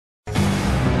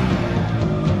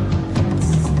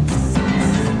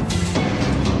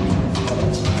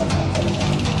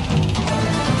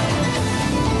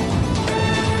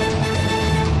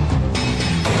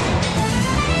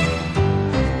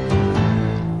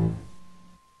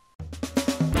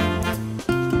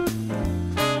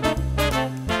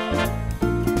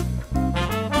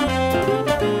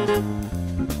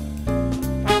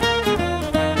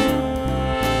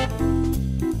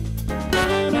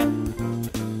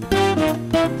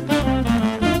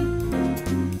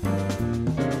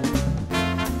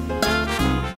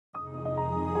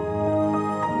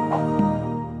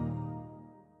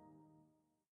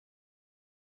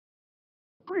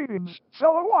Greetings,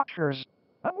 fellow watchers,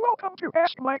 and welcome to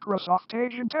Ask Microsoft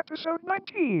Agent Episode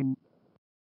 19.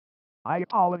 I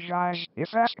apologize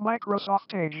if Ask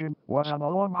Microsoft Agent was on a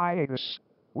long hiatus.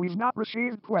 We've not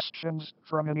received questions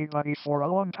from anybody for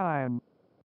a long time.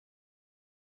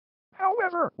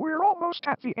 However, we're almost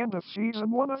at the end of Season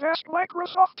 1 of Ask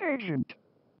Microsoft Agent.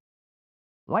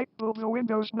 Lightbulb the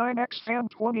Windows 9X Fan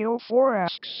 2004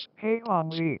 asks, Hey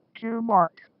Lonzy, Q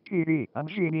Mark, TV, and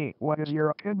Genie, what is your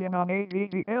opinion on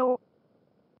ADDL?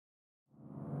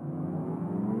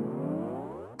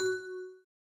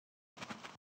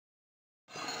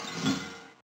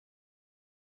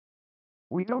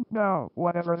 We don't know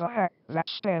whatever the heck that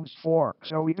stands for,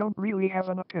 so we don't really have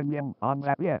an opinion on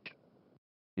that yet.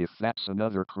 If that's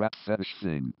another crap fetish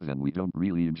thing, then we don't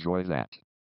really enjoy that.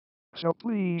 So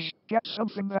please, get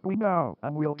something that we know,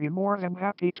 and we'll be more than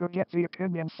happy to get the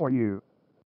opinion for you.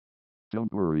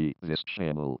 Don't worry, this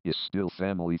channel is still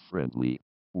family friendly.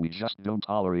 We just don't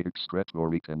tolerate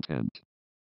excretory content.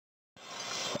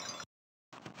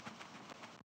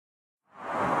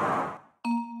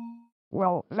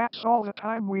 Well, that's all the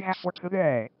time we have for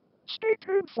today. Stay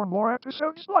tuned for more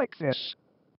episodes like this.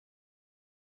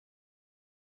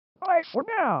 Bye for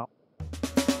now.